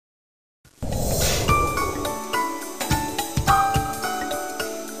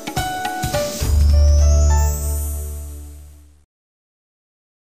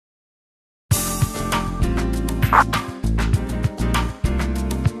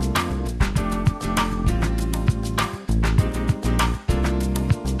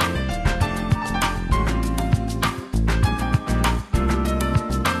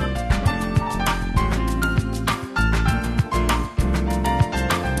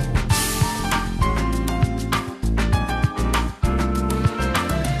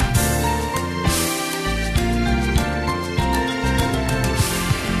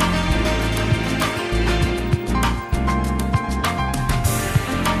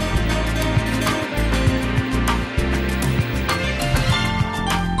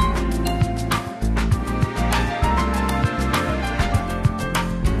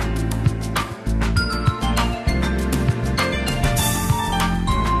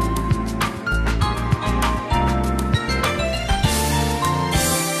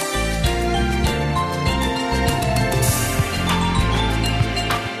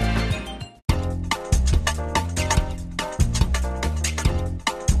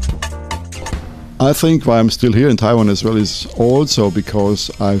I think why I'm still here in Taiwan as well is also because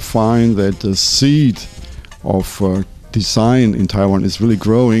I find that the seed of design in Taiwan is really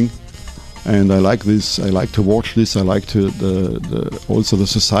growing, and I like this. I like to watch this. I like to also the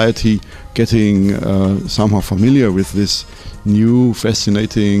society getting somehow familiar with this new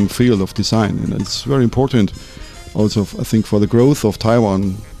fascinating field of design, and it's very important also I think for the growth of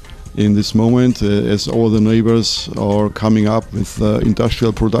Taiwan in this moment as all the neighbors are coming up with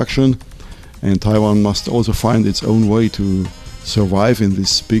industrial production, and Taiwan must also find its own way to survive in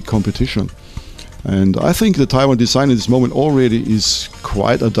this big competition. And I think the Taiwan design in this moment already is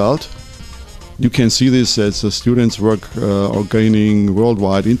quite adult. You can see this as the students' work are gaining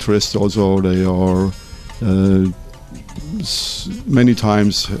worldwide interest. Also, they are many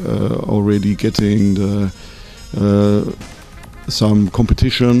times already getting some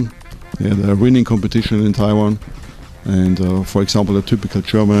competition. Yeah, they're winning competition in Taiwan. And for example, the typical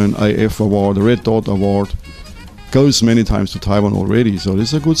German iF award, the Red Dot award, goes many times to Taiwan already. So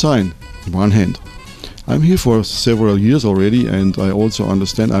this is a good sign on one hand. I'm here for several years already, and I also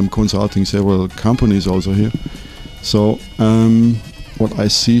understand I'm consulting several companies also here. So what I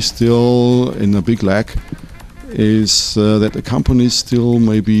see still in a big lack is that the companies still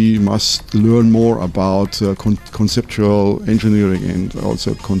maybe must learn more about conceptual engineering and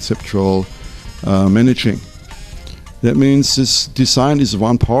also conceptual managing. That means this design is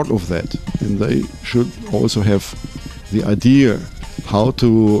one part of that, and they should also have the idea how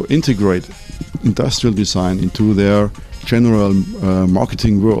to integrate industrial design into their general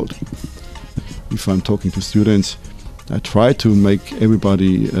marketing world. If I'm talking to students, I try to make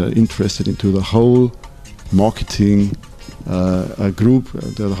everybody interested into the whole marketing group,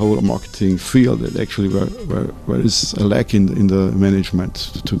 the whole marketing field, that actually where is a lack in the management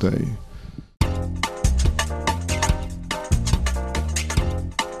today.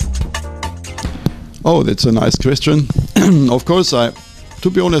 Oh, that's a nice question. Of course, to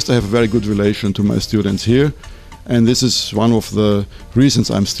be honest, I have a very good relation to my students here, and this is one of the reasons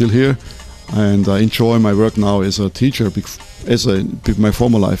I'm still here, and I enjoy my work now as a teacher. My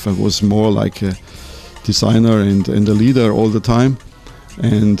former life, I was more like a designer and a leader all the time,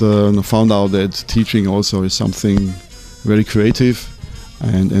 and found out that teaching also is something very creative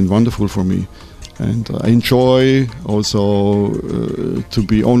and wonderful for me. And I enjoy also to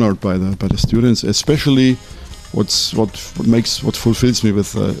be honored by the students, especially what fulfills me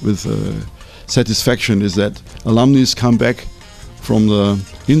with satisfaction is that alumni come back from the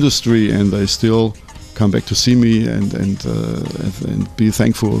industry and they still come back to see me and be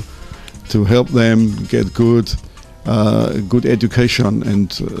thankful to help them get good education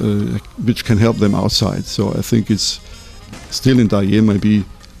and which can help them outside. So I think it's still in Daye maybe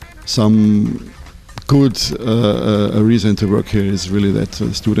some good reason to work here is really that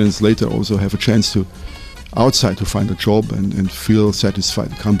students later also have a chance to outside to find a job and feel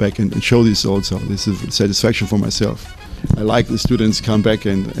satisfied, come back and show this also. This is satisfaction for myself. I like the students come back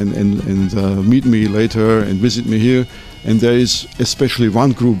and meet me later and visit me here. And there is especially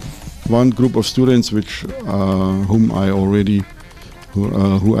one group of students which who I already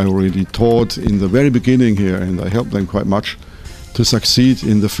taught in the very beginning here, and I helped them quite much to succeed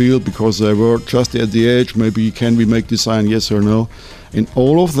in the field because they were just at the age, maybe can we make design, yes or no. And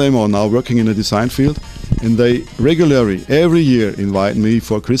all of them are now working in the design field, and they regularly, every year, invite me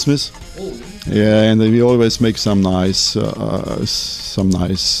for Christmas. Yeah, and we always make some nice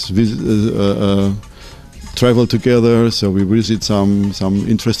travel together. So we visit some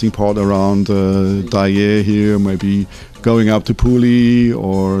interesting part around Daye here, maybe going up to Puli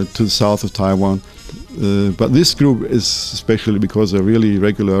or to the south of Taiwan. But this group is especially because they really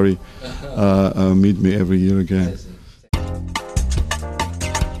regularly meet me every year again.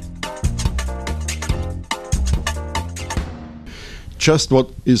 Just what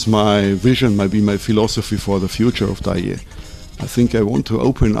is my vision, maybe my philosophy for the future of Daye. I think I want to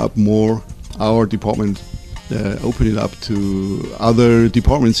open up more our department, open it up to other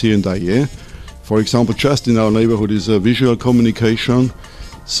departments here in Daye. For example, just in our neighborhood is visual communication.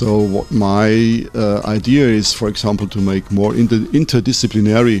 So what my idea is, for example, to make more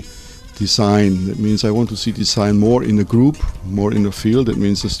interdisciplinary design. That means I want to see design more in a group, more in a field. That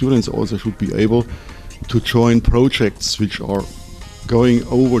means the students also should be able to join projects which are going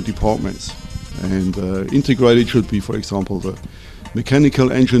over departments. And integrated should be, for example, the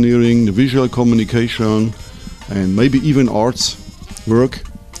mechanical engineering, the visual communication, and maybe even arts work,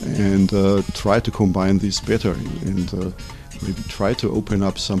 and try to combine this better and maybe try to open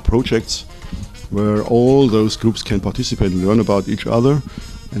up some projects where all those groups can participate and learn about each other,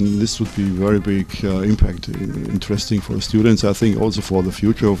 and this would be very big impact, interesting for students. I think also for the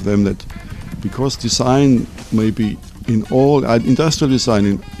future of them, that because design maybe in all industrial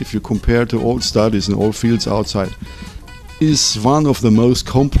design, if you compare to all studies in all fields outside, is one of the most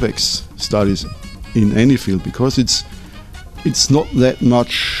complex studies in any field, because it's not that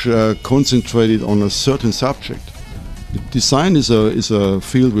much concentrated on a certain subject. Design is a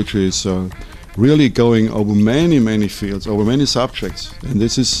field which is really going over many fields, over many subjects, and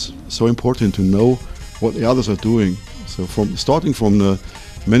this is so important to know what the others are doing. So starting from the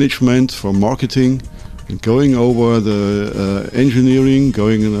management, from marketing, and going over the engineering,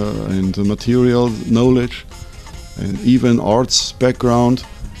 going and the material knowledge, and even arts background,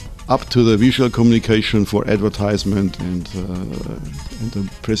 up to the visual communication for advertisement and the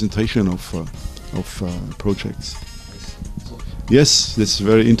presentation of projects. Yes, it's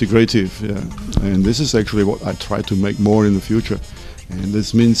very integrative, yeah. And this is actually what I try to make more in the future. And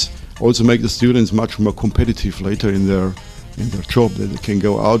this means also make the students much more competitive later in their job, that they can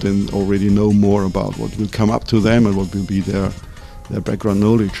go out and already know more about what will come up to them and what will be their background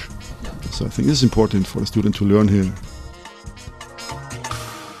knowledge. So I think this is important for a student to learn here.